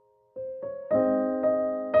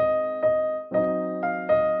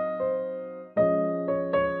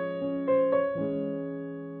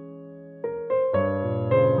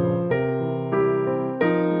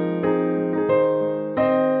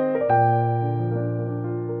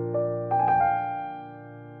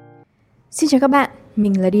Xin chào các bạn,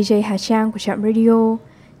 mình là DJ Hà Trang của Trạm Radio.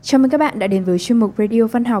 Chào mừng các bạn đã đến với chuyên mục Radio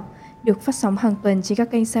Văn học được phát sóng hàng tuần trên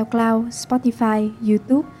các kênh SoundCloud, Spotify,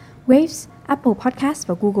 YouTube, Waves, Apple Podcast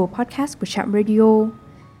và Google Podcast của Trạm Radio.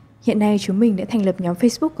 Hiện nay chúng mình đã thành lập nhóm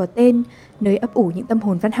Facebook có tên Nơi ấp ủ những tâm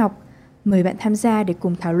hồn văn học. Mời bạn tham gia để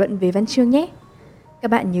cùng thảo luận về văn chương nhé.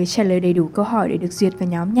 Các bạn nhớ trả lời đầy đủ câu hỏi để được duyệt vào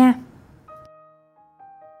nhóm nha.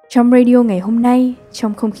 Trong radio ngày hôm nay,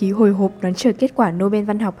 trong không khí hồi hộp đón chờ kết quả Nobel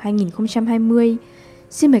Văn học 2020,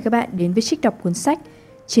 xin mời các bạn đến với trích đọc cuốn sách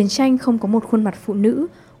Chiến tranh không có một khuôn mặt phụ nữ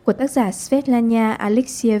của tác giả Svetlana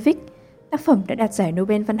Alexievich, tác phẩm đã đạt giải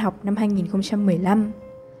Nobel Văn học năm 2015.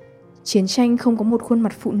 Chiến tranh không có một khuôn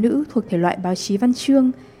mặt phụ nữ thuộc thể loại báo chí văn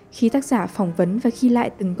chương khi tác giả phỏng vấn và ghi lại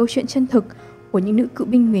từng câu chuyện chân thực của những nữ cựu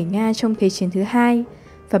binh người Nga trong Thế chiến thứ hai,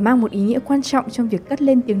 và mang một ý nghĩa quan trọng trong việc cất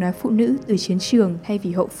lên tiếng nói phụ nữ từ chiến trường thay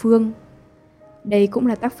vì hậu phương. Đây cũng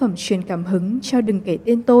là tác phẩm truyền cảm hứng cho Đừng kể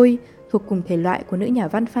tên tôi thuộc cùng thể loại của nữ nhà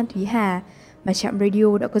văn Phan Thúy Hà mà Trạm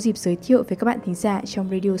Radio đã có dịp giới thiệu với các bạn thính giả trong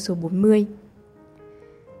radio số 40.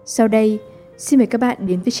 Sau đây, xin mời các bạn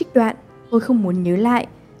đến với trích đoạn Tôi không muốn nhớ lại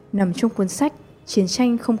nằm trong cuốn sách Chiến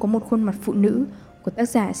tranh không có một khuôn mặt phụ nữ của tác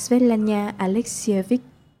giả Svetlana Alexievich.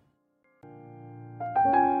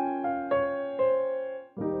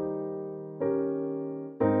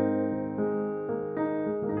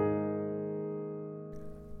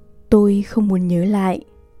 Tôi không muốn nhớ lại.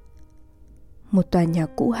 Một tòa nhà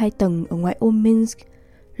cũ 2 tầng ở ngoại ô Minsk,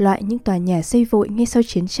 loại những tòa nhà xây vội ngay sau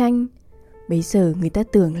chiến tranh. Bấy giờ người ta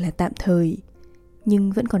tưởng là tạm thời,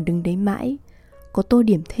 nhưng vẫn còn đứng đấy mãi, có tô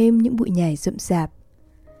điểm thêm những bụi nhài rậm rạp.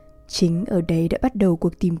 Chính ở đấy đã bắt đầu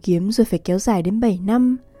cuộc tìm kiếm rồi phải kéo dài đến 7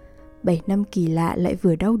 năm. 7 năm kỳ lạ lại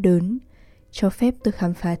vừa đau đớn, cho phép tôi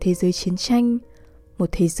khám phá thế giới chiến tranh, một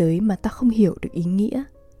thế giới mà ta không hiểu được ý nghĩa.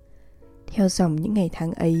 Theo dòng những ngày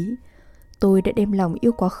tháng ấy, tôi đã đem lòng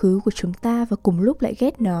yêu quá khứ của chúng ta và cùng lúc lại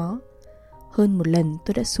ghét nó. Hơn một lần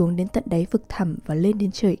tôi đã xuống đến tận đáy vực thẳm và lên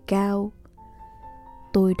đến trời cao.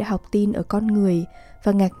 Tôi đã học tin ở con người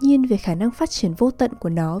và ngạc nhiên về khả năng phát triển vô tận của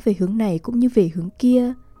nó về hướng này cũng như về hướng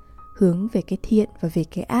kia, hướng về cái thiện và về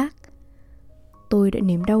cái ác. Tôi đã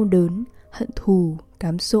nếm đau đớn, hận thù,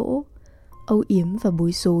 cám dỗ, âu yếm và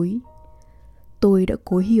bối rối. Tôi đã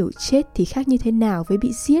cố hiểu chết thì khác như thế nào với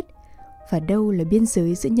bị giết, và đâu là biên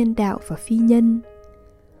giới giữa nhân đạo và phi nhân.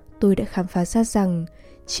 Tôi đã khám phá ra rằng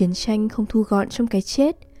chiến tranh không thu gọn trong cái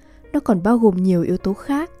chết, nó còn bao gồm nhiều yếu tố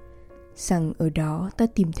khác, rằng ở đó ta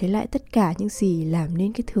tìm thấy lại tất cả những gì làm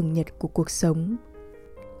nên cái thường nhật của cuộc sống.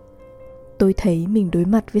 Tôi thấy mình đối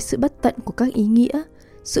mặt với sự bất tận của các ý nghĩa,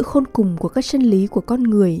 sự khôn cùng của các chân lý của con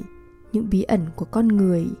người, những bí ẩn của con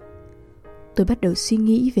người. Tôi bắt đầu suy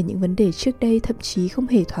nghĩ về những vấn đề trước đây thậm chí không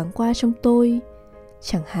hề thoáng qua trong tôi.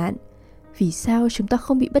 Chẳng hạn, vì sao chúng ta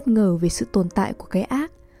không bị bất ngờ về sự tồn tại của cái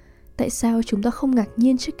ác? Tại sao chúng ta không ngạc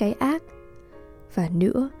nhiên trước cái ác? Và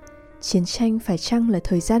nữa, chiến tranh phải chăng là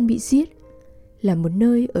thời gian bị giết? Là một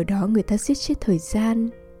nơi ở đó người ta giết chết thời gian?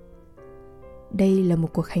 Đây là một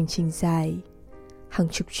cuộc hành trình dài. Hàng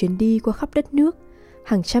chục chuyến đi qua khắp đất nước,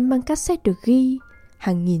 hàng trăm băng cassette được ghi,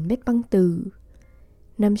 hàng nghìn mét băng từ,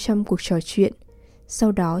 500 cuộc trò chuyện.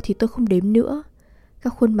 Sau đó thì tôi không đếm nữa.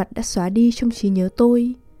 Các khuôn mặt đã xóa đi trong trí nhớ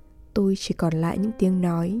tôi. Tôi chỉ còn lại những tiếng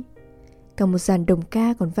nói. Cả một dàn đồng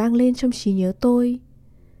ca còn vang lên trong trí nhớ tôi.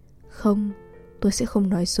 Không, tôi sẽ không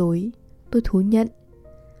nói dối. Tôi thú nhận.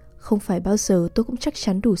 Không phải bao giờ tôi cũng chắc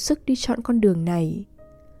chắn đủ sức đi chọn con đường này.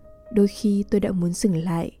 Đôi khi tôi đã muốn dừng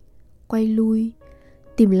lại, quay lui,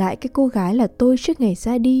 tìm lại cái cô gái là tôi trước ngày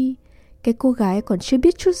ra đi. Cái cô gái còn chưa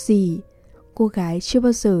biết chút gì, cô gái chưa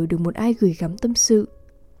bao giờ được một ai gửi gắm tâm sự.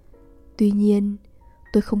 Tuy nhiên,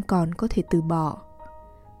 tôi không còn có thể từ bỏ.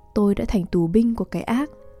 Tôi đã thành tù binh của cái ác.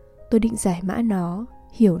 Tôi định giải mã nó,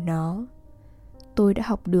 hiểu nó. Tôi đã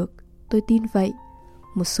học được, tôi tin vậy,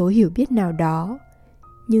 một số hiểu biết nào đó.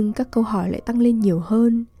 Nhưng các câu hỏi lại tăng lên nhiều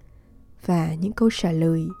hơn, và những câu trả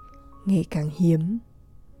lời ngày càng hiếm.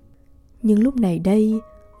 Nhưng lúc này đây,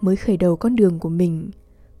 mới khởi đầu con đường của mình,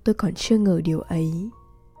 tôi còn chưa ngờ điều ấy.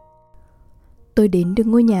 Tôi đến được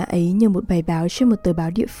ngôi nhà ấy nhờ một bài báo trên một tờ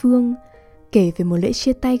báo địa phương, kể về một lễ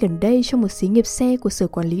chia tay gần đây trong một xí nghiệp xe của Sở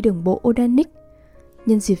Quản lý Đường bộ Odanik,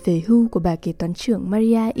 nhân dịp về hưu của bà kế toán trưởng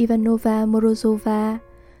Maria Ivanova Morozova.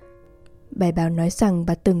 Bài báo nói rằng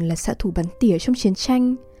bà từng là xạ thủ bắn tỉa trong chiến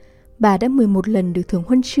tranh. Bà đã 11 lần được thưởng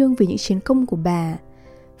huân chương vì những chiến công của bà,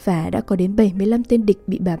 và đã có đến 75 tên địch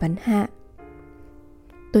bị bà bắn hạ.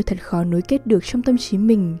 Tôi thật khó nối kết được trong tâm trí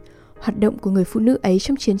mình hoạt động của người phụ nữ ấy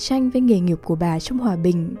trong chiến tranh với nghề nghiệp của bà trong hòa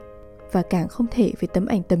bình, và càng không thể với tấm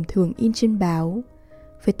ảnh tầm thường in trên báo,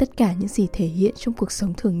 với tất cả những gì thể hiện trong cuộc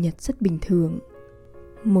sống thường nhật rất bình thường.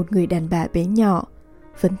 Một người đàn bà bé nhỏ,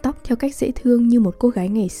 vấn tóc theo cách dễ thương như một cô gái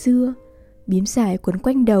ngày xưa, bím dài quấn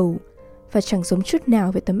quanh đầu và chẳng giống chút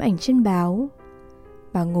nào với tấm ảnh trên báo.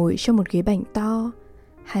 Bà ngồi trong một ghế bành to,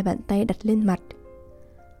 hai bàn tay đặt lên mặt.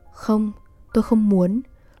 Không, tôi không muốn,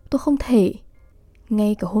 tôi không thể.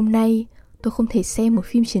 Ngay cả hôm nay, tôi không thể xem một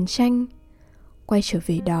phim chiến tranh. Quay trở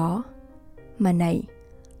về đó. Mà này,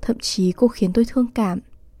 thậm chí cô khiến tôi thương cảm.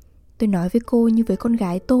 Tôi nói với cô như với con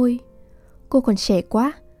gái tôi. Cô còn trẻ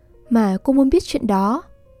quá, mà cô muốn biết chuyện đó.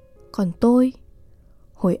 Còn tôi,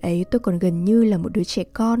 hồi ấy tôi còn gần như là một đứa trẻ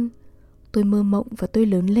con. Tôi mơ mộng và tôi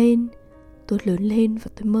lớn lên. Tôi lớn lên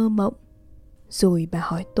và tôi mơ mộng. Rồi bà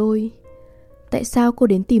hỏi tôi, tại sao cô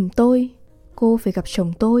đến tìm tôi? Cô phải gặp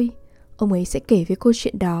chồng tôi. Ông ấy sẽ kể với cô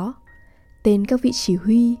chuyện đó. Tên các vị chỉ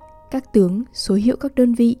huy, các tướng, số hiệu các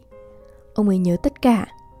đơn vị. Ông ấy nhớ tất cả.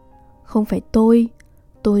 Không phải tôi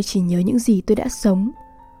chỉ nhớ những gì tôi đã sống.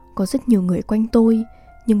 Có rất nhiều người quanh tôi,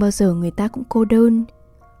 nhưng bao giờ người ta cũng cô đơn.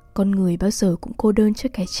 Con người bao giờ cũng cô đơn trước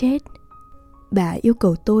cái chết. Bà yêu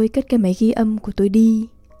cầu tôi cất cái máy ghi âm của tôi đi.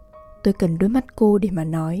 Tôi cần đôi mắt cô để mà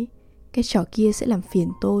nói. Cái trò kia sẽ làm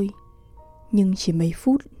phiền tôi. Nhưng chỉ mấy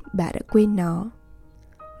phút bà đã quên nó.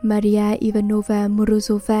 Maria Ivanova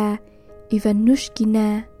Morozova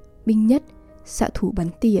Ivanushkina, binh nhất, xạ thủ bắn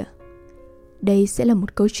tỉa. Đây sẽ là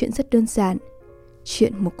một câu chuyện rất đơn giản.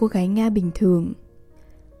 Chuyện một cô gái Nga bình thường.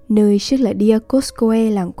 Nơi trước là Diakoskoe,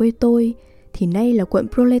 làng quê tôi, thì nay là quận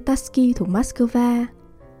Proletarsky thuộc Moscow.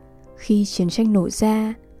 Khi chiến tranh nổ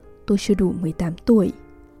ra, tôi chưa đủ 18 tuổi.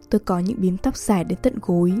 Tôi có những bím tóc dài đến tận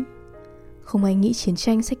gối. Không ai nghĩ chiến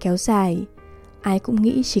tranh sẽ kéo dài. Ai cũng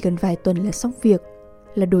nghĩ chỉ cần vài tuần là xong việc,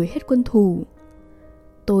 là đuổi hết quân thù.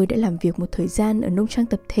 Tôi đã làm việc một thời gian ở nông trang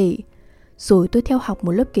tập thể, rồi tôi theo học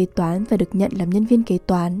một lớp kế toán và được nhận làm nhân viên kế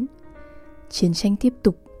toán. Chiến tranh tiếp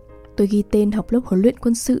tục. Tôi ghi tên học lớp huấn luyện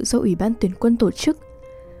quân sự do Ủy ban tuyển quân tổ chức.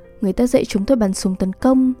 Người ta dạy chúng tôi bắn súng tấn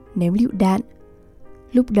công, ném lựu đạn.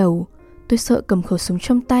 Lúc đầu, tôi sợ cầm khẩu súng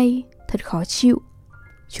trong tay, thật khó chịu.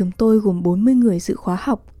 Chúng tôi gồm 40 người dự khóa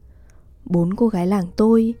học. 4 cô gái làng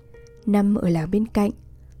tôi, 5 ở làng bên cạnh.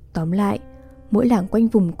 Tóm lại, mỗi làng quanh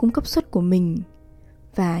vùng cung cấp suất của mình.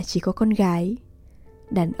 Và chỉ có con gái.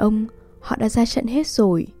 Đàn ông, họ đã ra trận hết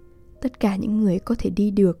rồi. Tất cả những người có thể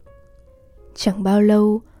đi được. Chẳng bao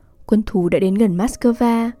lâu, quân thù đã đến gần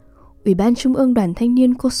Moscow. Ủy ban Trung ương Đoàn Thanh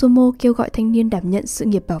niên Kosovo kêu gọi thanh niên đảm nhận sự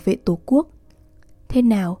nghiệp bảo vệ Tổ quốc. Thế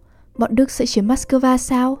nào, bọn Đức sẽ chiếm Moscow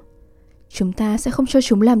sao? Chúng ta sẽ không cho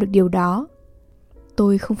chúng làm được điều đó.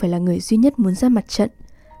 Tôi không phải là người duy nhất muốn ra mặt trận.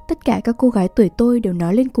 Tất cả các cô gái tuổi tôi đều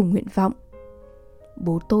nói lên cùng nguyện vọng.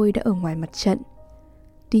 Bố tôi đã ở ngoài mặt trận.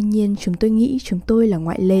 Tuy nhiên chúng tôi nghĩ chúng tôi là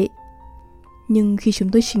ngoại lệ. Nhưng khi chúng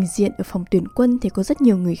tôi trình diện ở phòng tuyển quân thì có rất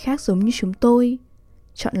nhiều người khác giống như chúng tôi.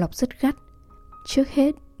 Chọn lọc rất gắt. Trước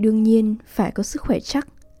hết, đương nhiên, phải có sức khỏe chắc.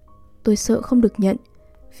 Tôi sợ không được nhận,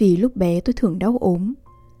 vì lúc bé tôi thường đau ốm.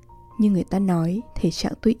 Nhưng người ta nói thể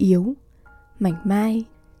trạng tôi yếu, mảnh mai.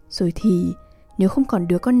 Rồi thì, nếu không còn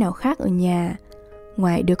đứa con nào khác ở nhà,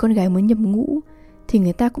 ngoài đứa con gái mới nhập ngũ, thì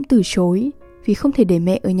người ta cũng từ chối, vì không thể để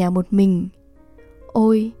mẹ ở nhà một mình.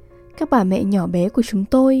 Ôi, các bà mẹ nhỏ bé của chúng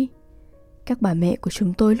tôi. Các bà mẹ của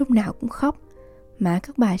chúng tôi lúc nào cũng khóc, má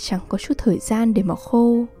các bà chẳng có chút thời gian để mà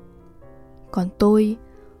khô. Còn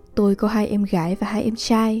tôi có 2 em gái và 2 em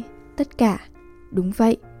trai. Tất cả, đúng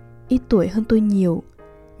vậy, ít tuổi hơn tôi nhiều.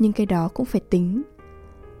 Nhưng cái đó cũng phải tính.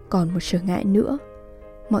 Còn một trở ngại nữa.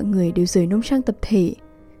 Mọi người đều rời nông trang tập thể.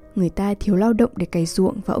 Người ta thiếu lao động để cày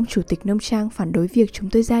ruộng, và ông chủ tịch nông trang phản đối việc chúng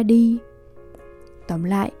tôi ra đi. Tóm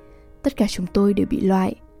lại, tất cả chúng tôi đều bị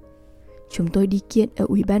loại. Chúng tôi đi kiện ở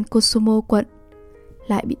Ủy ban Kosovo quận,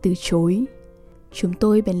 lại bị từ chối. Chúng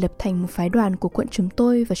tôi bèn lập thành một phái đoàn của quận chúng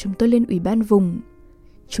tôi, và chúng tôi lên Ủy ban vùng.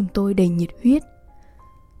 Chúng tôi đầy nhiệt huyết.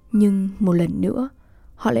 Nhưng một lần nữa,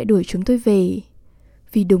 họ lại đuổi chúng tôi về.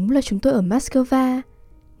 Vì đúng là chúng tôi ở Moscow,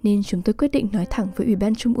 nên chúng tôi quyết định nói thẳng với Ủy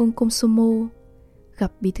ban Trung ương Kosovo,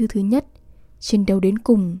 gặp bí thư thứ nhất, chiến đấu đến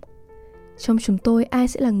cùng. Trong chúng tôi ai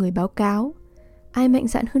sẽ là người báo cáo, ai mạnh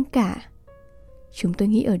dạn hơn cả. Chúng tôi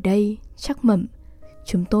nghĩ ở đây, chắc mẩm,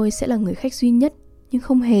 chúng tôi sẽ là người khách duy nhất, nhưng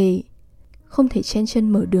không hề. Không thể chen chân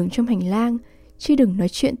mở đường trong hành lang, chứ đừng nói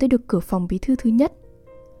chuyện tới được cửa phòng bí thư thứ nhất.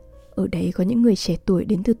 Ở đấy có những người trẻ tuổi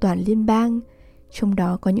đến từ toàn liên bang, trong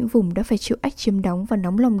đó có những vùng đã phải chịu ách chiếm đóng và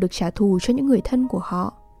nóng lòng được trả thù cho những người thân của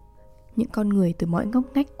họ. Những con người từ mọi ngóc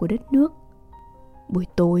ngách của đất nước. Buổi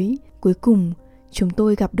tối, cuối cùng, chúng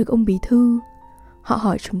tôi gặp được ông bí thư. Họ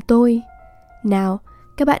hỏi chúng tôi, nào,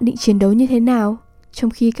 các bạn định chiến đấu như thế nào, trong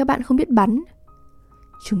khi các bạn không biết bắn?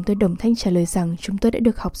 Chúng tôi đồng thanh trả lời rằng chúng tôi đã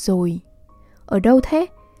được học rồi. Ở đâu thế?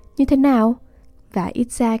 Như thế nào? Và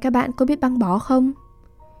ít ra các bạn có biết băng bó không?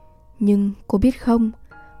 Nhưng cô biết không,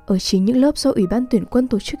 Ở chính những lớp do Ủy ban tuyển quân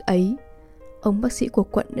tổ chức ấy, ông bác sĩ của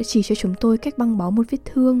quận đã chỉ cho chúng tôi cách băng bó một vết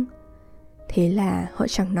thương. Thế là họ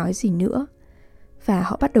chẳng nói gì nữa, và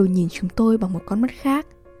họ bắt đầu nhìn chúng tôi bằng một con mắt khác.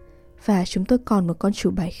 Và chúng tôi còn một con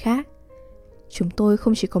chủ bài khác. Chúng tôi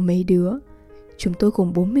không chỉ có mấy đứa, chúng tôi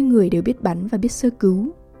gồm 40 người đều biết bắn và biết sơ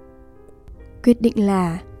cứu. Quyết định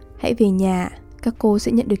là hãy về nhà, các cô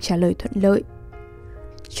sẽ nhận được trả lời thuận lợi.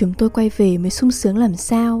 Chúng tôi quay về mới sung sướng làm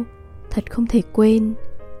sao, thật không thể quên.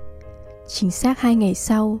 Chính xác 2 ngày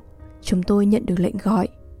sau, chúng tôi nhận được lệnh gọi.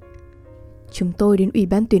 Chúng tôi đến Ủy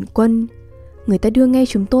ban tuyển quân. Người ta đưa ngay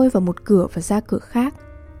chúng tôi vào một cửa và ra cửa khác.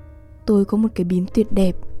 Tôi có một cái bím tuyệt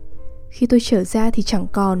đẹp. Khi tôi trở ra thì chẳng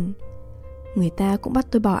còn. Người ta cũng bắt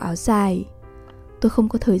tôi bỏ áo dài. Tôi không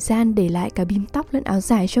có thời gian để lại cả bím tóc lẫn áo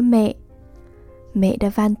dài cho mẹ. Mẹ đã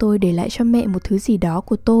van tôi để lại cho mẹ một thứ gì đó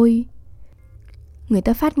của tôi. Người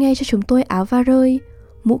ta phát ngay cho chúng tôi áo va rơi,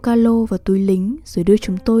 mũ calo và túi lính, rồi đưa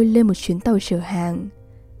chúng tôi lên một chuyến tàu chở hàng.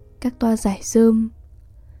 Các toa giải rơm.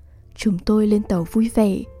 Chúng tôi lên tàu vui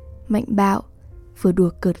vẻ, mạnh bạo, vừa đùa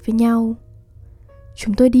cợt với nhau.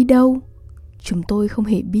 Chúng tôi đi đâu? Chúng tôi không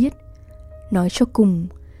hề biết. Nói cho cùng,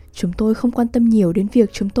 chúng tôi không quan tâm nhiều đến việc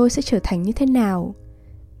chúng tôi sẽ trở thành như thế nào.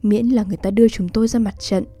 Miễn là người ta đưa chúng tôi ra mặt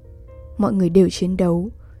trận. Mọi người đều chiến đấu,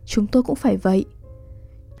 chúng tôi cũng phải vậy.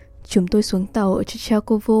 Chúng tôi xuống tàu ở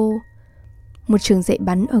Chelkovo, một trường dạy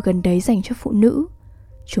bắn ở gần đấy dành cho phụ nữ.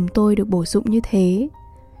 Chúng tôi được bổ dụng như thế.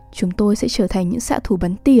 Chúng tôi sẽ trở thành những xạ thủ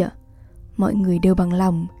bắn tỉa. Mọi người đều bằng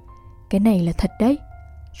lòng. Cái này là thật đấy.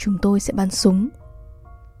 Chúng tôi sẽ bắn súng.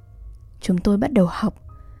 Chúng tôi bắt đầu học.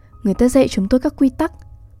 Người ta dạy chúng tôi các quy tắc: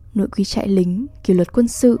 nội quy trại lính, kỷ luật quân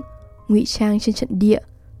sự, ngụy trang trên trận địa,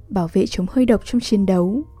 bảo vệ chống hơi độc trong chiến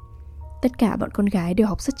đấu. Tất cả bọn con gái đều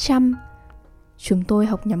học rất chăm. Chúng tôi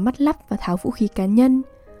học nhắm mắt lắp và tháo vũ khí cá nhân,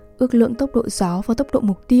 ước lượng tốc độ gió và tốc độ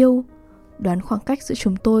mục tiêu, đoán khoảng cách giữa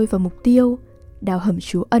chúng tôi và mục tiêu, đào hầm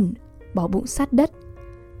trú ẩn, bỏ bụng sát đất.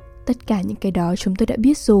 Tất cả những cái đó chúng tôi đã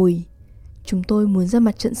biết rồi. Chúng tôi muốn ra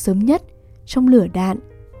mặt trận sớm nhất, trong lửa đạn.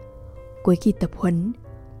 Cuối kỳ tập huấn,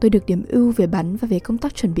 tôi được điểm ưu về bắn và về công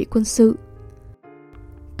tác chuẩn bị quân sự.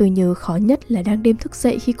 Tôi nhớ khó nhất là đang đêm thức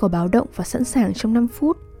dậy khi có báo động và sẵn sàng trong 5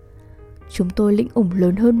 phút. Chúng tôi lĩnh ủng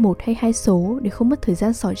lớn hơn 1 hay 2 số để không mất thời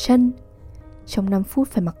gian xỏ chân. Trong 5 phút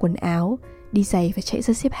phải mặc quần áo, đi giày và chạy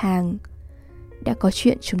ra xếp hàng. Đã có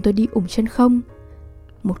chuyện chúng tôi đi ủng chân không.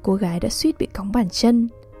 Một cô gái đã suýt bị cóng bàn chân.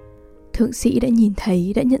 Thượng sĩ đã nhìn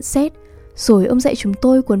thấy, đã nhận xét, rồi ông dạy chúng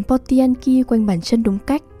tôi quấn Portianki quanh bàn chân đúng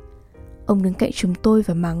cách. Ông đứng cạnh chúng tôi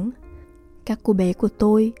và mắng: các cô bé của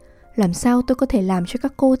tôi, làm sao tôi có thể làm cho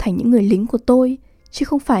các cô thành những người lính của tôi, chứ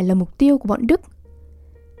không phải là mục tiêu của bọn Đức.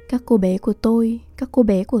 Các cô bé của tôi, các cô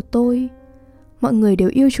bé của tôi. Mọi người đều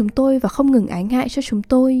yêu chúng tôi và không ngừng ái ngại cho chúng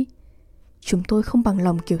tôi. Chúng tôi không bằng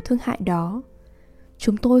lòng kiểu thương hại đó.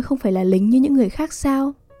 Chúng tôi không phải là lính như những người khác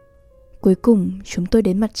sao? Cuối cùng chúng tôi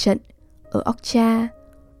đến mặt trận ở Okcha,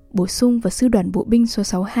 bổ sung vào sư đoàn bộ binh số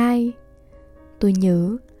 62. Tôi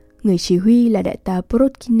nhớ người chỉ huy là đại tá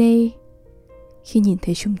Protkine. Khi nhìn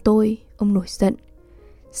thấy chúng tôi, ông nổi giận.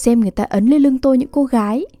 Xem người ta ấn lên lưng tôi những cô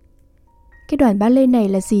gái. Cái đoàn ba lê này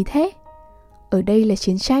là gì thế? Ở đây là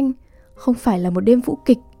chiến tranh, không phải là một đêm vũ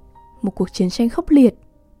kịch, một cuộc chiến tranh khốc liệt.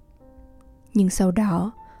 Nhưng sau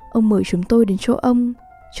đó, ông mời chúng tôi đến chỗ ông,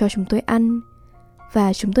 cho chúng tôi ăn.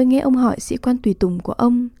 Và chúng tôi nghe ông hỏi sĩ quan tùy tùng của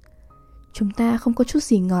ông: chúng ta không có chút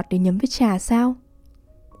gì ngọt để nhấm với trà sao?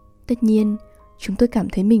 Tất nhiên, chúng tôi cảm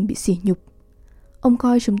thấy mình bị sỉ nhục. Ông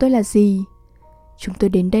coi chúng tôi là gì? Chúng tôi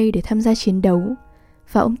đến đây để tham gia chiến đấu,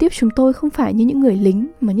 và ông tiếp chúng tôi không phải như những người lính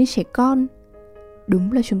mà như trẻ con.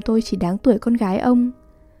 Đúng là chúng tôi chỉ đáng tuổi con gái ông.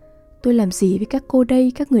 Tôi làm gì với các cô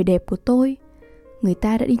đây, các người đẹp của tôi? Người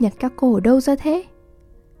ta đã đi nhặt các cô ở đâu ra thế?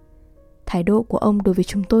 Thái độ của ông đối với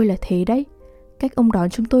chúng tôi là thế đấy. Cách ông đón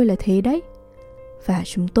chúng tôi là thế đấy. Và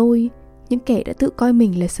chúng tôi, những kẻ đã tự coi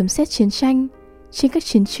mình là sấm sét chiến tranh trên các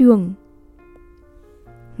chiến trường.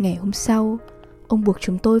 Ngày hôm sau, ông buộc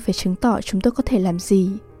chúng tôi phải chứng tỏ chúng tôi có thể làm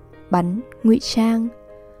gì: bắn, ngụy trang.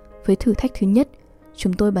 Với thử thách thứ nhất,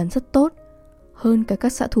 chúng tôi bắn rất tốt, hơn cả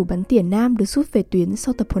các xạ thủ bắn tỉa nam được rút về tuyến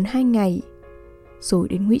sau tập huấn 2 ngày. Rồi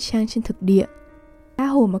đến ngụy trang trên thực địa. A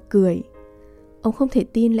Hồ mà cười. Ông không thể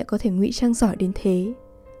tin lại có thể ngụy trang giỏi đến thế.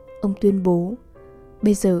 Ông tuyên bố: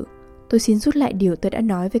 bây giờ tôi xin rút lại điều tôi đã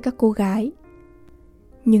nói với các cô gái.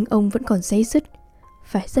 Nhưng ông vẫn còn day dứt.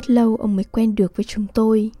 Phải rất lâu ông mới quen được với chúng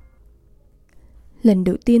tôi. Lần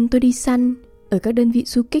đầu tiên tôi đi săn, ở các đơn vị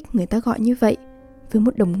du kích người ta gọi như vậy, với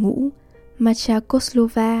một đồng ngũ Macha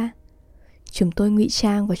Koslova. Chúng tôi ngụy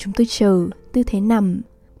trang và chúng tôi chờ, tư thế nằm.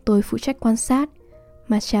 Tôi phụ trách quan sát.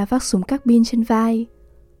 Macha vác súng carbine trên vai.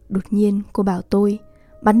 Đột nhiên cô bảo tôi: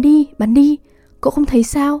 bắn đi, Cậu không thấy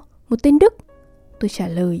sao? Một tên Đức. Tôi trả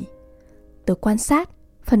lời. Tớ quan sát,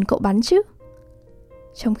 phần cậu bắn chứ.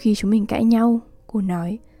 Trong khi chúng mình cãi nhau, cô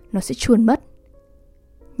nói nó sẽ chuồn mất.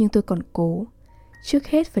 Nhưng tôi còn cố. Trước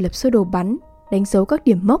hết phải lập sơ đồ bắn, đánh dấu các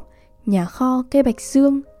điểm mốc, nhà kho, cây bạch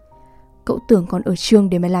dương. Cậu tưởng còn ở trường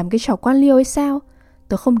để mà làm cái trò quan liêu ấy sao?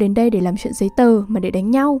 Tớ không đến đây để làm chuyện giấy tờ mà để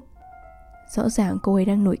đánh nhau. Rõ ràng cô ấy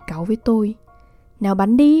đang nổi cáu với tôi. Nào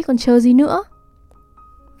bắn đi, còn chờ gì nữa?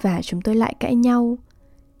 Và chúng tôi lại cãi nhau.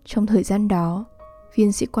 Trong thời gian đó,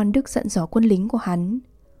 viên sĩ quan Đức dặn dò quân lính của hắn.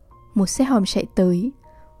 Một xe hòm chạy tới,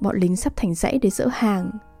 bọn lính sắp thành dãy để dỡ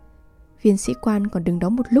hàng. Viên sĩ quan còn đứng đó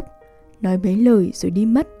một lúc, nói mấy lời rồi đi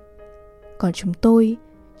mất. Còn chúng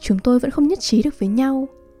tôi vẫn không nhất trí được với nhau.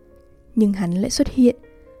 Nhưng hắn lại xuất hiện,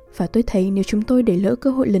 và tôi thấy nếu chúng tôi để lỡ cơ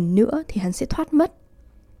hội lần nữa thì hắn sẽ thoát mất.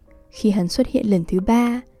 Khi hắn xuất hiện lần thứ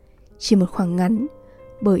 3, chỉ một khoảng ngắn,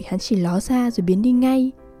 bởi hắn chỉ ló ra rồi biến đi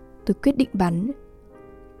ngay, tôi quyết định bắn.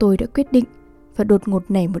 Tôi đã quyết định và đột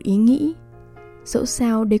ngột nảy một ý nghĩ. Dẫu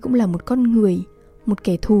sao đây cũng là một con người, một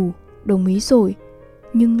kẻ thù, đồng ý rồi,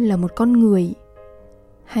 nhưng là một con người.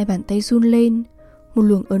 Hai bàn tay run lên, một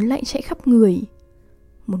luồng ớn lạnh chạy khắp người.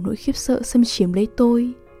 Một nỗi khiếp sợ xâm chiếm lấy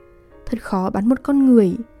tôi. Thật khó bắn một con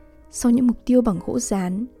người sau những mục tiêu bằng gỗ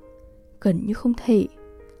dán. Gần như không thể.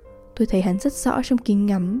 Tôi thấy hắn rất rõ trong kính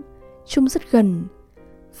ngắm, trông rất gần.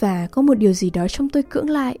 Và có một điều gì đó trong tôi cưỡng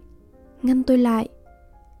lại, ngăn tôi lại.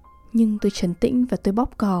 Nhưng tôi trấn tĩnh và tôi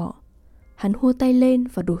bóp cò. Hắn hua tay lên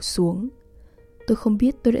và đổ xuống. Tôi không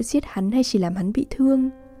biết tôi đã giết hắn hay chỉ làm hắn bị thương.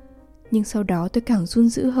 Nhưng sau đó tôi càng run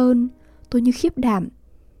dữ hơn. Tôi như khiếp đảm.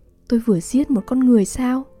 Tôi vừa giết một con người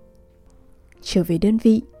sao? Trở về đơn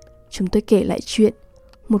vị, chúng tôi kể lại chuyện.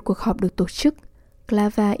 Một cuộc họp được tổ chức.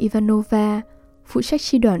 Klava Ivanova, phụ trách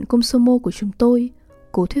chi đoàn Komsomo của chúng tôi,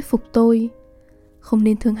 cố thuyết phục tôi. Không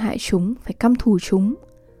nên thương hại chúng, phải căm thù chúng.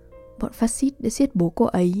 Bọn phát xít đã giết bố cô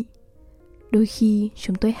ấy. Đôi khi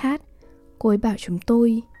chúng tôi hát, cô ấy bảo chúng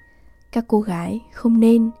tôi, các cô gái không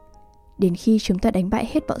nên. Đến khi chúng ta đánh bại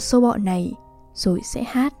hết bọn sâu bọ này, rồi sẽ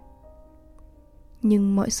hát.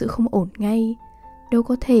 Nhưng mọi sự không ổn ngay. Đâu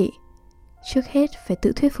có thể. Trước hết phải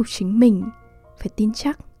tự thuyết phục chính mình, phải tin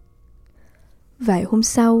chắc. Vài hôm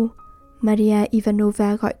sau, Maria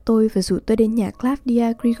Ivanova gọi tôi và rủ tôi đến nhà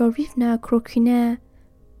Klavdia Grigorievna Krokhina,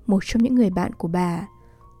 một trong những người bạn của bà,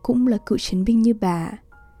 cũng là cựu chiến binh như bà.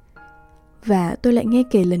 Và tôi lại nghe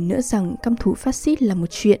kể lần nữa rằng căm thù phát xít là một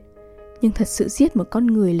chuyện, nhưng thật sự giết một con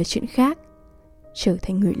người là chuyện khác. Trở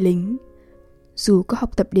thành người lính, dù có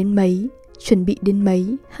học tập đến mấy, chuẩn bị đến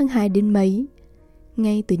mấy, hăng hái đến mấy,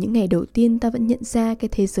 ngay từ những ngày đầu tiên ta vẫn nhận ra cái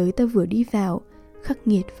thế giới ta vừa đi vào khắc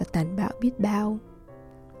nghiệt và tàn bạo biết bao.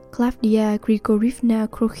 Klavdia Grigorievna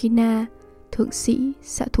Krokhina, thượng sĩ,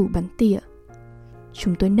 xạ thủ bắn tỉa.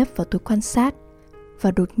 Chúng tôi nấp vào tôi quan sát,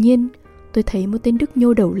 và đột nhiên tôi thấy một tên Đức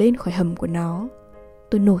nhô đầu lên khỏi hầm của nó.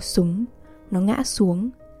 Tôi nổ súng, nó ngã xuống.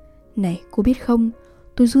 Này, cô biết không,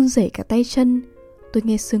 tôi run rẩy cả tay chân. Tôi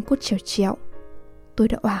nghe xương cốt trèo trẹo. Tôi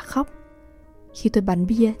đã òa khóc. Khi tôi bắn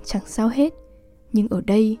bia chẳng sao hết, nhưng ở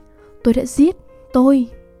đây tôi đã giết tôi.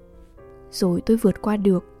 Rồi tôi vượt qua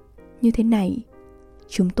được. Như thế này,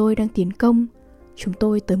 chúng tôi đang tiến công. Chúng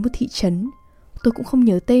tôi tới một thị trấn, tôi cũng không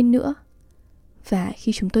nhớ tên nữa. Và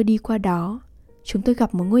khi chúng tôi đi qua đó, chúng tôi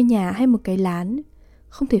gặp một ngôi nhà hay một cái lán.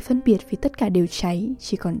 Không thể phân biệt vì tất cả đều cháy,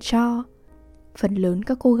 chỉ còn tro. Phần lớn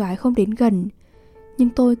các cô gái không đến gần, nhưng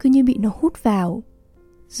tôi cứ như bị nó hút vào.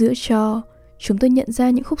 Giữa tro, chúng tôi nhận ra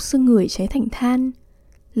những khúc xương người cháy thành than.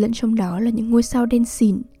 Lẫn trong đó là những ngôi sao đen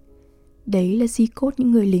xỉn. Đấy là di cốt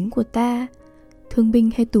những người lính của ta, thương binh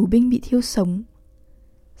hay tù binh bị thiêu sống.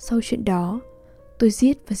 Sau chuyện đó, tôi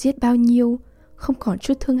giết và giết bao nhiêu, không còn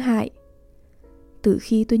chút thương hại. Từ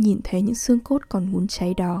khi tôi nhìn thấy những xương cốt còn ngún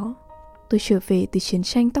cháy đó, tôi trở về từ chiến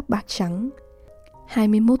tranh tóc bạc trắng.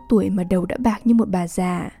 21 tuổi mà đầu đã bạc như một bà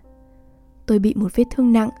già. Tôi bị một vết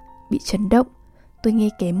thương nặng, bị chấn động. Tôi nghe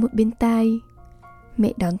kém một bên tai.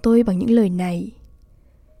 Mẹ đón tôi bằng những lời này.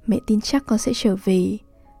 Mẹ tin chắc con sẽ trở về.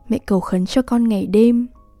 Mẹ cầu khấn cho con ngày đêm.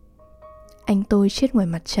 Anh tôi chết ngoài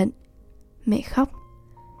mặt trận. Mẹ khóc.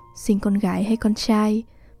 Sinh con gái hay con trai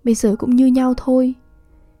bây giờ cũng như nhau thôi.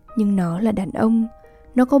 Nhưng nó là đàn ông,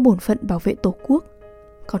 nó có bổn phận bảo vệ tổ quốc.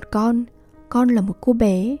 Còn con là một cô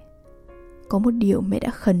bé. Có một điều mẹ đã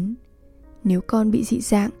khấn, nếu con bị dị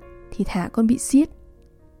dạng thì thả con bị giết.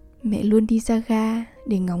 Mẹ luôn đi ra ga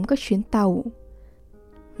để ngóng các chuyến tàu.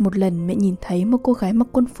 Một lần mẹ nhìn thấy một cô gái mặc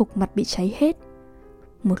quân phục mặt bị cháy hết.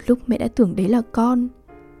 Một lúc mẹ đã tưởng đấy là con.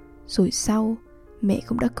 Rồi sau, mẹ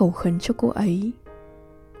cũng đã cầu khấn cho cô ấy.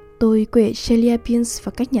 Tôi quê ở Chelyabinsk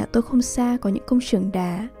và cách nhà tôi không xa có những công trường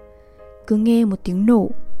đá. Cứ nghe một tiếng nổ,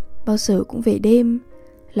 bao giờ cũng về đêm,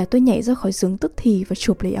 là tôi nhảy ra khỏi giường tức thì và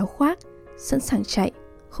chộp lấy áo khoác, sẵn sàng chạy,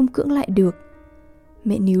 không cưỡng lại được.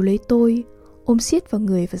 Mẹ níu lấy tôi, ôm siết vào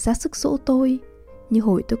người và ra sức dỗ tôi, như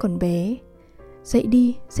hồi tôi còn bé. Dậy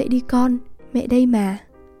đi con, mẹ đây mà.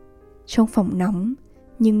 Trong phòng nóng,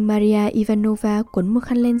 nhưng Maria Ivanovna quấn một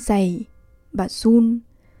khăn len dày. Bà run.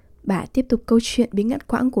 Bà tiếp tục câu chuyện bị ngắt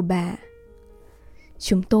quãng của bà.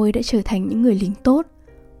 Chúng tôi đã trở thành những người lính tốt.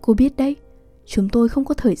 Cô biết đấy, chúng tôi không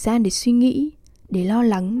có thời gian để suy nghĩ, để lo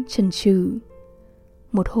lắng, chần chừ.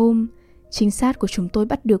 Một hôm, trinh sát của chúng tôi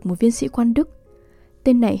bắt được một viên sĩ quan Đức.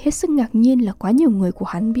 Tên này hết sức ngạc nhiên là quá nhiều người của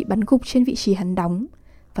hắn bị bắn gục trên vị trí hắn đóng,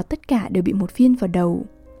 và tất cả đều bị một viên vào đầu,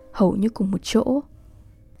 hầu như cùng một chỗ.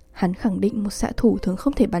 Hắn khẳng định một xạ thủ thường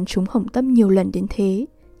không thể bắn trúng hổng tâm nhiều lần đến thế,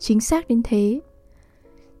 chính xác đến thế.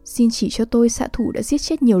 Xin chỉ cho tôi xạ thủ đã giết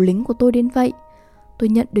chết nhiều lính của tôi đến vậy. Tôi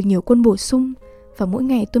nhận được nhiều quân bổ sung, và mỗi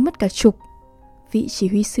ngày tôi mất cả chục. Vị chỉ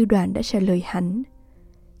huy sư đoàn đã trả lời hắn.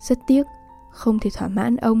 Rất tiếc, không thể thỏa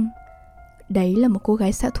mãn ông. Đấy là một cô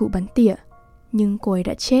gái xạ thủ bắn tỉa, nhưng cô ấy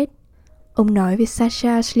đã chết. Ông nói về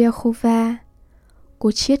Sasha Slyakova.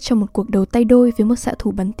 Cô chết trong một cuộc đấu tay đôi với một xạ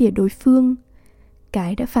thủ bắn tỉa đối phương.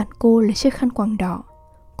 Cái đã phản cô là chiếc khăn quàng đỏ.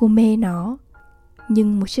 Cô mê nó.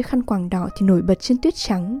 Nhưng một chiếc khăn quàng đỏ thì nổi bật trên tuyết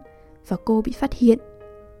trắng, và cô bị phát hiện.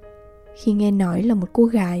 Khi nghe nói là một cô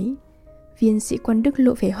gái, viên sĩ quan Đức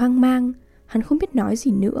lộ vẻ hoang mang. Hắn không biết nói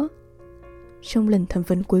gì nữa. Trong lần thẩm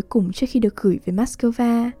vấn cuối cùng trước khi được gửi về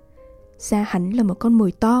Moscow, da hắn là một con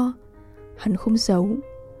mồi to. Hắn không giấu.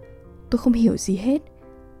 Tôi không hiểu gì hết.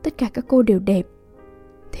 Tất cả các cô đều đẹp.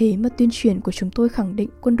 Thế mà tuyên truyền của chúng tôi khẳng định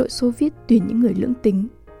quân đội Xô Viết tuyển những người lưỡng tính.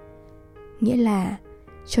 Nghĩa là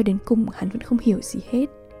cho đến cùng hắn vẫn không hiểu gì hết.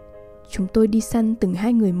 Chúng tôi đi săn từng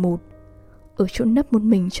 2 người một. Ở chỗ nấp một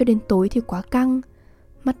mình cho đến tối thì quá căng.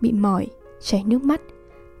 Mắt bị mỏi, chảy nước mắt,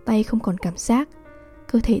 tay không còn cảm giác,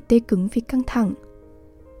 cơ thể tê cứng vì căng thẳng.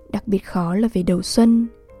 Đặc biệt khó là về đầu xuân.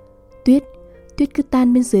 Tuyết cứ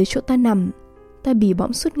tan bên dưới chỗ ta nằm. Ta bì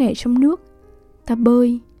bõm suốt ngày trong nước. Ta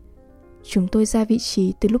bơi. Chúng tôi ra vị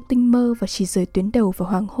trí từ lúc tinh mơ và chỉ rời tuyến đầu vào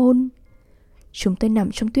hoàng hôn. Chúng tôi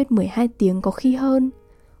nằm trong tuyết 12 tiếng có khi hơn.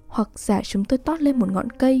 Hoặc giả chúng tôi tót lên một ngọn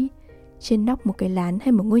cây, trên nóc một cái lán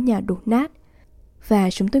hay một ngôi nhà đổ nát, và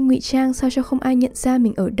chúng tôi ngụy trang sao cho không ai nhận ra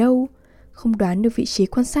mình ở đâu, không đoán được vị trí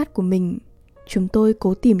quan sát của mình. Chúng tôi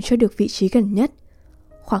cố tìm cho được vị trí gần nhất.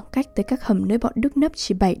 Khoảng cách tới các hầm nơi bọn Đức nấp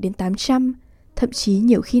chỉ 7 đến 800, thậm chí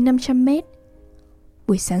nhiều khi 500 mét.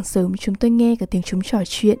 Buổi sáng sớm chúng tôi nghe cả tiếng chúng trò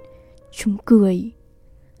chuyện. Chúng cười.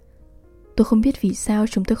 Tôi không biết vì sao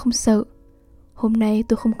chúng tôi không sợ. Hôm nay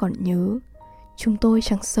tôi không còn nhớ. Chúng tôi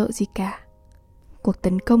chẳng sợ gì cả. Cuộc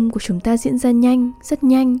tấn công của chúng ta diễn ra nhanh, rất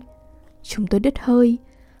nhanh. Chúng tôi đứt hơi.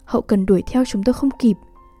 Hậu cần đuổi theo chúng tôi không kịp.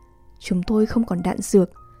 Chúng tôi không còn đạn dược,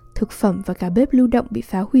 thực phẩm và cả bếp lưu động bị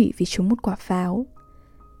phá hủy vì trúng một quả pháo.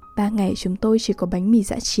 3 ngày chúng tôi chỉ có bánh mì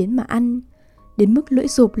dã chiến mà ăn, đến mức lưỡi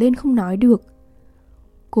rộp lên không nói được.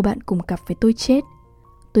 Cô bạn cùng cặp với tôi chết.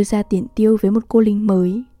 Tôi ra tiền tiêu với một cô lính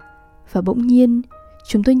mới. Và bỗng nhiên,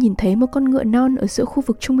 chúng tôi nhìn thấy một con ngựa non ở giữa khu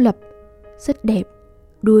vực trung lập. Rất đẹp,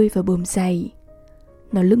 đuôi và bờm dày.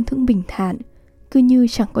 Nó lững thững bình thản, cứ như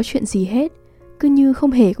chẳng có chuyện gì hết, cứ như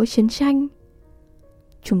không hề có chiến tranh.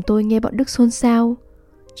 Chúng tôi nghe bọn Đức xôn xao.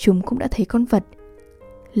 Chúng cũng đã thấy con vật.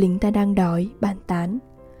 Lính ta đang đói, bàn tán.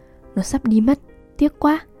 Nó sắp đi mất, tiếc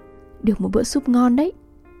quá. Được một bữa súp ngon đấy.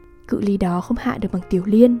 Cự ly đó không hạ được bằng tiểu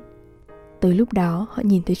liên. Tới lúc đó họ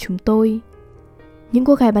nhìn thấy chúng tôi. Những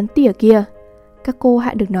cô gái bắn tỉa kìa. Các cô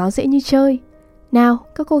hạ được nó dễ như chơi. Nào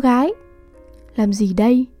các cô gái. Làm gì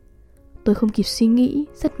đây? Tôi không kịp suy nghĩ,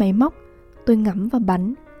 rất máy móc. Tôi ngắm và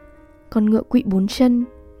bắn. Con ngựa quỵ 4 chân.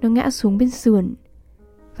 Nó ngã xuống bên sườn.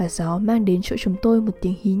 Và gió mang đến chỗ chúng tôi một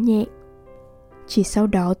tiếng hí nhẹ. Chỉ sau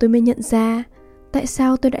đó tôi mới nhận ra tại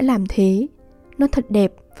sao tôi đã làm thế. Nó thật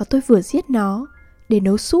đẹp và tôi vừa giết nó để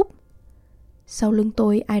nấu súp. Sau lưng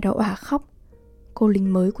tôi ai đó òa khóc. Cô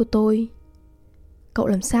lính mới của tôi. Cậu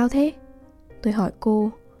làm sao thế? Tôi hỏi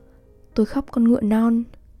cô. Tôi khóc con ngựa non.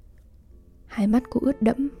 Hai mắt cô ướt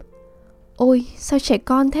đẫm. Ôi sao trẻ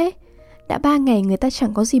con thế? Đã 3 ngày người ta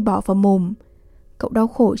chẳng có gì bỏ vào mồm. Cậu đau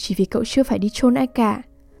khổ chỉ vì cậu chưa phải đi chôn ai cả.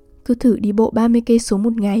 Cứ thử đi bộ 30 cây số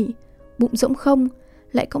một ngày, bụng rỗng không,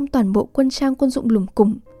 lại cõng toàn bộ quân trang quân dụng lủng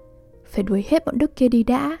củng. Phải đuổi hết bọn Đức kia đi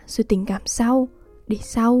đã, rồi tình cảm sau, để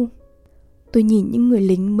sau. Tôi nhìn những người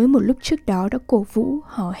lính mới một lúc trước đó đã cổ vũ,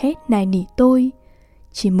 hò hét, nài nỉ tôi.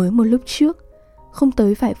 Chỉ mới một lúc trước, không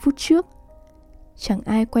tới vài phút trước. Chẳng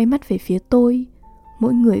ai quay mắt về phía tôi.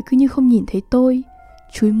 Mỗi người cứ như không nhìn thấy tôi,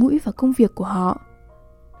 chúi mũi vào công việc của họ.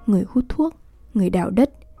 Người hút thuốc, người đào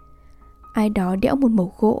đất. Ai đó đẽo một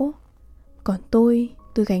mẩu gỗ. Còn tôi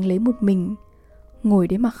gánh lấy một mình. Ngồi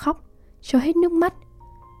đấy mà khóc, cho hết nước mắt.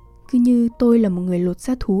 Cứ như tôi là một người lột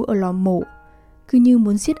da thú ở lò mổ, cứ như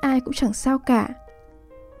muốn giết ai cũng chẳng sao cả.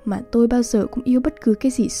 Mà tôi bao giờ cũng yêu bất cứ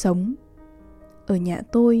cái gì sống. Ở nhà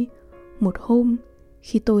tôi, một hôm,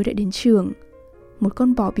 khi tôi đã đến trường, một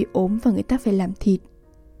con bò bị ốm và người ta phải làm thịt.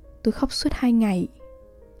 Tôi khóc suốt 2 ngày.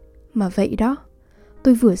 Mà vậy đó,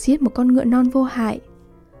 tôi vừa giết một con ngựa non vô hại.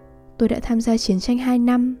 Tôi đã tham gia chiến tranh 2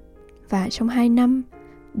 năm, và trong 2 năm,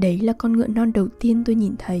 đấy là con ngựa non đầu tiên tôi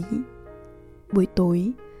nhìn thấy. Buổi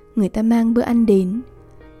tối, người ta mang bữa ăn đến.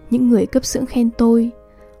 Những người cấp dưỡng khen tôi: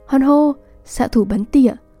 "Hoan hô, xạ thủ bắn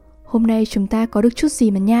tỉa, hôm nay chúng ta có được chút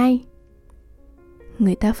gì mà nhai."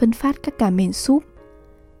 Người ta phân phát các cả mền súp,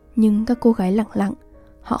 nhưng các cô gái lặng lặng,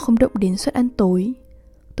 họ không động đến suất ăn tối.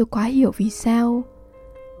 Tôi quá hiểu vì sao.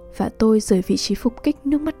 Và tôi rời vị trí phục kích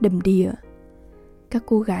nước mắt đầm đìa. Các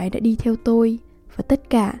cô gái đã đi theo tôi, và tất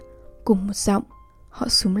cả, cùng một giọng, họ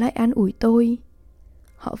xúm lại an ủi tôi.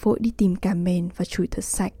 Họ vội đi tìm cả mền và chùi thật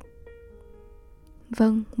sạch.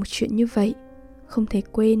 Vâng, một chuyện như vậy, không thể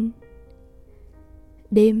quên.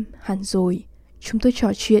 Đêm hẳn rồi, chúng tôi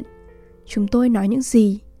trò chuyện. Chúng tôi nói những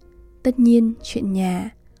gì? Tất nhiên, chuyện nhà.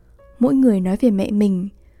 Mỗi người nói về mẹ mình,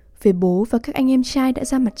 về bố và các anh em trai đã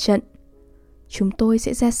ra mặt trận. Chúng tôi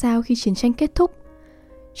sẽ ra sao khi chiến tranh kết thúc?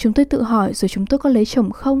 Chúng tôi tự hỏi rồi chúng tôi có lấy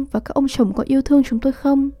chồng không, và các ông chồng có yêu thương chúng tôi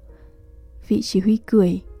không? Vị chỉ huy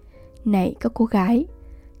cười: "Này các cô gái,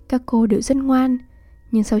 các cô đều rất ngoan,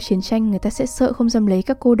 nhưng sau chiến tranh người ta sẽ sợ không dám lấy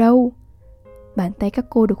các cô đâu. Bàn tay các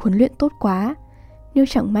cô được huấn luyện tốt quá. Nếu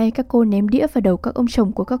chẳng may các cô ném đĩa vào đầu các ông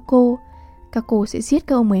chồng của các cô sẽ giết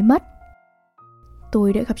các ông ấy mất."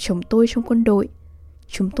 Tôi đã gặp chồng tôi trong quân đội.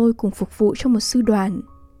 Chúng tôi cùng phục vụ trong một sư đoàn.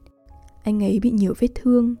 Anh ấy bị nhiều vết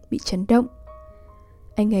thương, bị chấn động.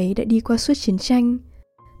 Anh ấy đã đi qua suốt chiến tranh,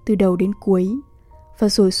 từ đầu đến cuối, và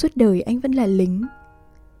rồi suốt đời anh vẫn là lính.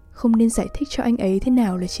 Không nên giải thích cho anh ấy thế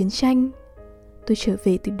nào là chiến tranh. Tôi trở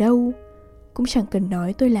về từ đâu, cũng chẳng cần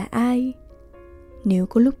nói tôi là ai. Nếu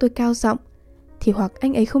có lúc tôi cao giọng, thì hoặc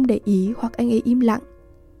anh ấy không để ý, hoặc anh ấy im lặng.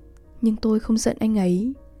 Nhưng tôi không giận anh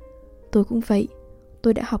ấy. Tôi cũng vậy,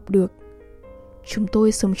 tôi đã học được. Chúng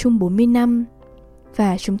tôi sống chung 40 năm,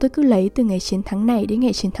 và chúng tôi cứ lấy từ ngày chiến thắng này đến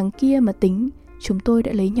ngày chiến thắng kia mà tính chúng tôi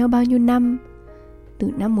đã lấy nhau bao nhiêu năm. Từ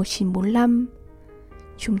năm 1945.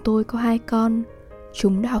 Chúng tôi có 2 con.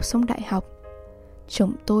 Chúng đã học xong đại học.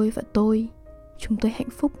 Chồng tôi và tôi, chúng tôi hạnh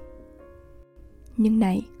phúc. Nhưng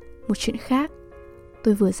này, một chuyện khác.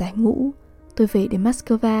 Tôi vừa giải ngũ, tôi về đến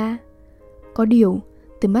Moscow. Có điều,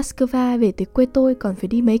 từ Moscow về tới quê tôi còn phải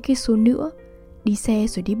đi mấy cây số nữa, đi xe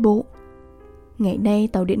rồi đi bộ. Ngày nay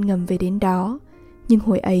tàu điện ngầm về đến đó, nhưng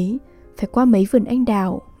hồi ấy phải qua mấy vườn anh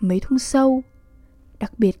đào, mấy thung sâu.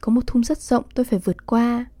 Đặc biệt có một thung rất rộng tôi phải vượt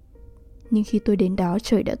qua. Nhưng khi tôi đến đó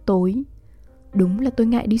trời đã tối. Đúng là tôi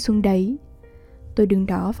ngại đi xuống đấy. Tôi đứng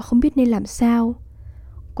đó và không biết nên làm sao.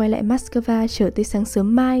 Quay lại Moscow chờ tới sáng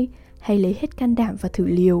sớm mai, hay lấy hết can đảm và thử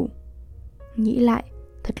liều. Nghĩ lại,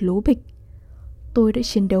 thật lố bịch. Tôi đã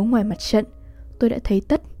chiến đấu ngoài mặt trận. Tôi đã thấy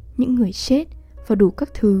tất những người chết và đủ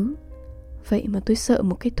các thứ. Vậy mà tôi sợ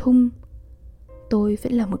một cái thung. Tôi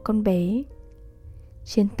vẫn là một con bé.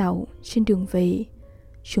 Trên tàu, trên đường về,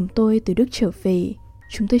 chúng tôi từ Đức trở về.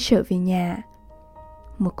 Chúng tôi trở về nhà.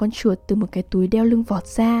 Một con chuột từ một cái túi đeo lưng vọt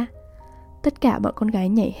ra. Tất cả bọn con gái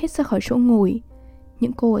nhảy hết ra khỏi chỗ ngồi.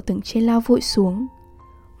 Những cô ở tầng trên lao vội xuống.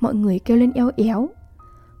 Mọi người kêu lên eo éo.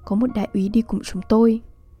 Có một đại úy đi cùng chúng tôi.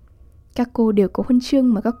 Các cô đều có huân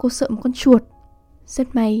chương mà các cô sợ một con chuột.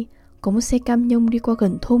 Rất may, có một xe cam nhông đi qua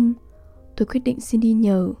gần thung. Tôi quyết định xin đi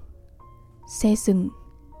nhờ. Xe dừng.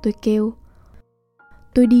 Tôi kêu: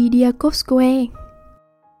 "Tôi đi Diakovskoe."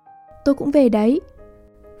 "Tôi cũng về đấy."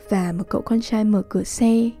 Và một cậu con trai mở cửa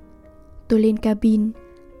xe. Tôi lên cabin,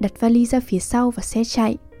 đặt vali ra phía sau và xe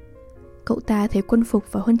chạy. Cậu ta thấy quân phục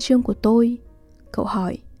và huân chương của tôi. Cậu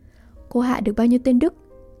hỏi: "Cô hạ được bao nhiêu tên Đức?"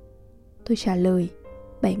 Tôi trả lời: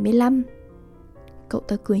 75. Cậu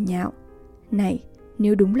ta cười nhạo: "Này,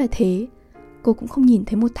 nếu đúng là thế, cô cũng không nhìn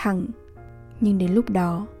thấy một thằng." Nhưng đến lúc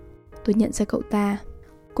đó, tôi nhận ra cậu ta.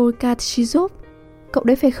 "Kolka Tchizov, cậu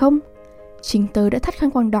đấy phải không? Chính tớ đã thắt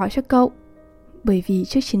khăn quàng đỏ cho cậu. Bởi vì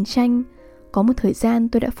trước chiến tranh, có một thời gian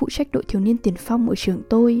tôi đã phụ trách đội thiếu niên tiền phong ở trường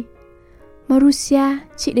tôi." "Marussia,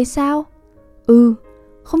 chị đấy sao?" "Ừ,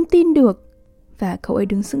 không tin được." Và cậu ấy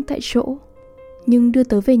đứng sững tại chỗ. "Nhưng đưa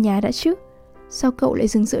tớ về nhà đã chứ, sao cậu lại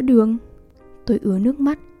dừng giữa đường?" Tôi ứa nước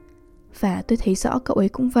mắt. Và tôi thấy rõ cậu ấy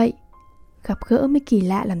cũng vậy. Gặp gỡ mới kỳ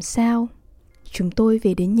lạ làm sao. Chúng tôi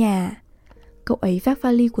về đến nhà. Cậu ấy vác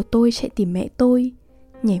vali của tôi chạy tìm mẹ tôi,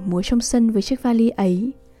 nhảy múa trong sân với chiếc vali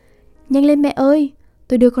ấy. "Nhanh lên mẹ ơi,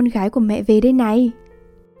 tôi đưa con gái của mẹ về đây này."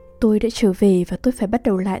 Tôi đã trở về và tôi phải bắt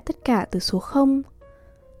đầu lại tất cả từ số 0.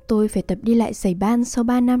 tôi phải tập đi lại giày ban sau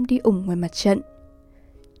 3 năm đi ủng ngoài mặt trận.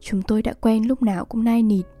 Chúng tôi đã quen lúc nào cũng nai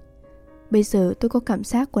nịt. Bây giờ tôi có cảm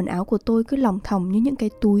giác quần áo của tôi cứ lòng thòng như những cái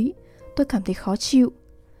túi. Tôi cảm thấy khó chịu.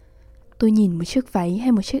 Tôi nhìn một chiếc váy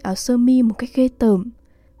hay một chiếc áo sơ mi một cách ghê tởm,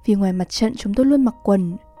 vì ngoài mặt trận chúng tôi luôn mặc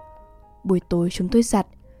quần. Buổi tối chúng tôi giặt,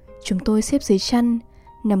 chúng tôi xếp dưới chăn,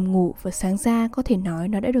 nằm ngủ và sáng ra có thể nói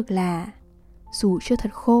nó đã được là, dù chưa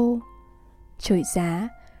thật khô. Trời giá,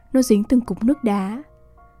 nó dính từng cục nước đá.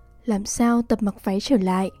 Làm sao tập mặc váy trở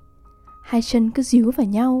lại? Hai chân cứ díu vào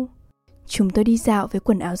nhau. Chúng tôi đi dạo với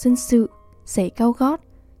quần áo dân sự, giày cao gót,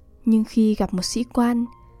 nhưng khi gặp một sĩ quan,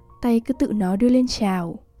 tay cứ tự nó đưa lên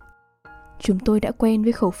chào. Chúng tôi đã quen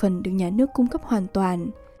với khẩu phần được nhà nước cung cấp hoàn toàn,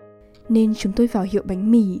 nên chúng tôi vào hiệu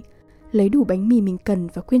bánh mì, lấy đủ bánh mì mình cần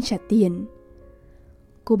và quên trả tiền.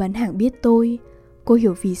 Cô bán hàng biết tôi, cô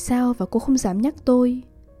hiểu vì sao và cô không dám nhắc tôi.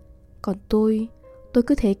 Còn tôi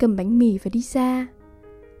cứ thế cầm bánh mì và đi ra.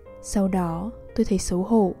 Sau đó tôi thấy xấu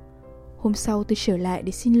hổ. Hôm sau tôi trở lại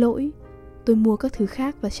để xin lỗi. Tôi mua các thứ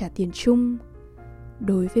khác và trả tiền chung.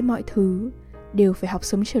 Đối với mọi thứ, đều phải học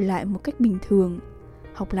sống trở lại một cách bình thường,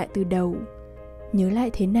 học lại từ đầu, nhớ lại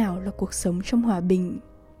thế nào là cuộc sống trong hòa bình.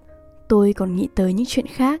 Tôi còn nghĩ tới những chuyện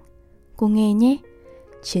khác. Cô nghe nhé.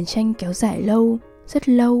 Chiến tranh kéo dài lâu, rất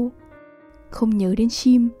lâu. Không nhớ đến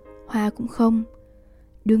chim, hoa cũng không.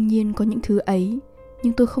 Đương nhiên có những thứ ấy,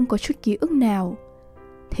 nhưng tôi không có chút ký ức nào.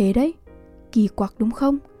 Thế đấy, kỳ quặc đúng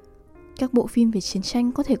không? Các bộ phim về chiến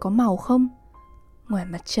tranh có thể có màu không? Ngoài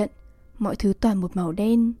mặt trận, mọi thứ toàn một màu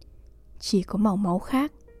đen. Chỉ có màu máu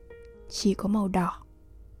khác, chỉ có màu đỏ.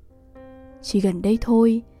 Chỉ gần đây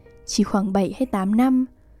thôi, chỉ khoảng 7 hay 8 năm,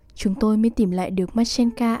 chúng tôi mới tìm lại được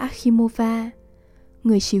Marchenka Akhimova,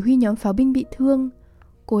 người chỉ huy nhóm pháo binh bị thương.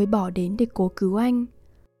 Cô ấy bỏ đến để cố cứu anh.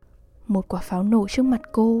 Một quả pháo nổ trước mặt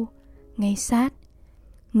cô, ngay sát.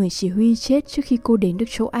 Người chỉ huy chết trước khi cô đến được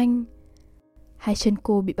chỗ anh. Hai chân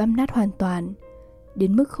cô bị băm nát hoàn toàn,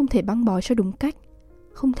 đến mức không thể băng bó cho đúng cách.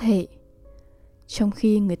 Không thể. Trong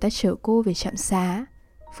khi người ta chở cô về trạm xá,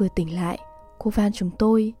 vừa tỉnh lại, cô van chúng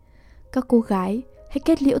tôi: các cô gái, hãy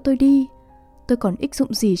kết liễu tôi đi. Tôi còn ích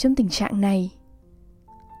dụng gì trong tình trạng này?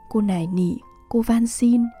 Cô nài nỉ, cô van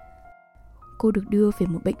xin. Cô được đưa về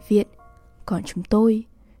một bệnh viện. Còn chúng tôi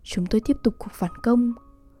tiếp tục cuộc phản công.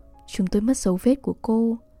 Chúng tôi mất dấu vết của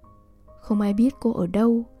cô. Không ai biết cô ở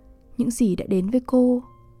đâu, những gì đã đến với cô.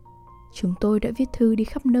 Chúng tôi đã viết thư đi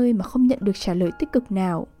khắp nơi mà không nhận được trả lời tích cực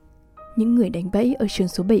nào. Những người đánh bẫy ở trường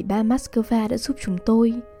số 73 Moscow đã giúp chúng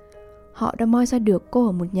tôi. Họ đã moi ra được cô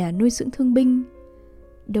ở một nhà nuôi dưỡng thương binh,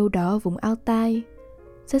 đâu đó ở vùng Altai,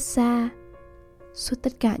 rất xa. Suốt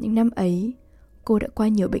tất cả những năm ấy, cô đã qua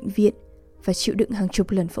nhiều bệnh viện và chịu đựng hàng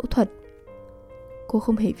chục lần phẫu thuật. Cô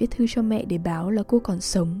không hề viết thư cho mẹ để báo là cô còn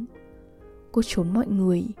sống. Cô trốn mọi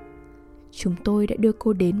người. Chúng tôi đã đưa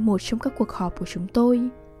cô đến một trong các cuộc họp của chúng tôi.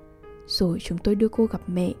 Rồi chúng tôi đưa cô gặp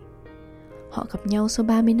mẹ. Họ gặp nhau sau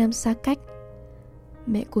 30 năm xa cách.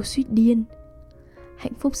 Mẹ cô suýt điên.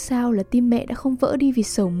 Hạnh phúc sao là tim mẹ đã không vỡ đi vì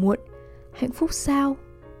sầu muộn. Hạnh phúc sao?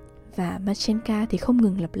 Và Marchenka thì không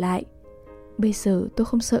ngừng lặp lại: bây giờ tôi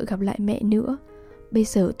không sợ gặp lại mẹ nữa. Bây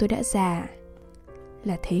giờ tôi đã già.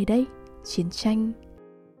 Là thế đấy, chiến tranh.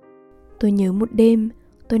 Tôi nhớ một đêm,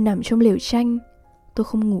 tôi nằm trong lều tranh. Tôi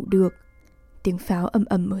không ngủ được. Tiếng pháo ầm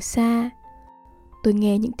ầm ở xa. Tôi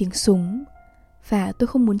nghe những tiếng súng. Và tôi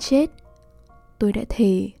không muốn chết. Tôi đã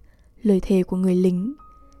thề, lời thề của người lính,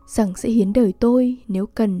 rằng sẽ hiến đời tôi nếu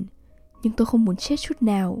cần. Nhưng tôi không muốn chết chút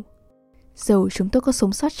nào. Dầu chúng tôi có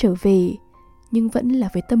sống sót trở về, nhưng vẫn là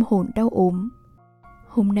với tâm hồn đau ốm.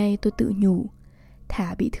 Hôm nay tôi tự nhủ,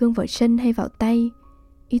 thả bị thương vào chân hay vào tay,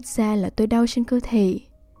 ít ra là tôi đau trên cơ thể.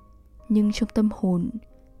 Nhưng trong tâm hồn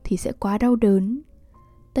thì sẽ quá đau đớn.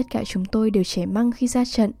 Tất cả chúng tôi đều trẻ măng khi ra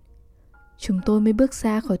trận. Chúng tôi mới bước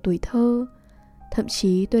ra khỏi tuổi thơ. Thậm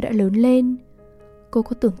chí tôi đã lớn lên. Cô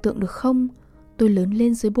có tưởng tượng được không? Tôi lớn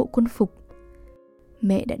lên dưới bộ quân phục.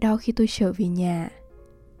 Mẹ đã đo khi tôi trở về nhà.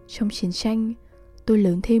 Trong chiến tranh, tôi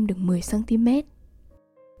lớn thêm được 10cm.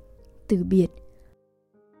 Từ biệt.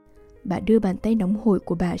 Bà đưa bàn tay nóng hổi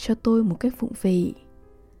của bà cho tôi một cách vụng về.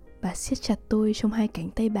 Bà siết chặt tôi trong hai cánh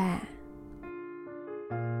tay bà.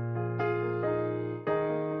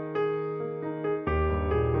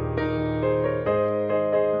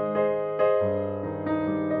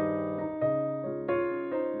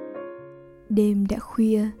 Đêm đã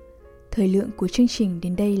khuya, thời lượng của chương trình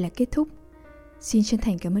đến đây là kết thúc. Xin chân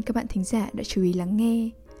thành cảm ơn các bạn thính giả đã chú ý lắng nghe.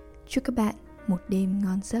 Chúc các bạn một đêm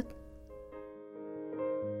ngon giấc.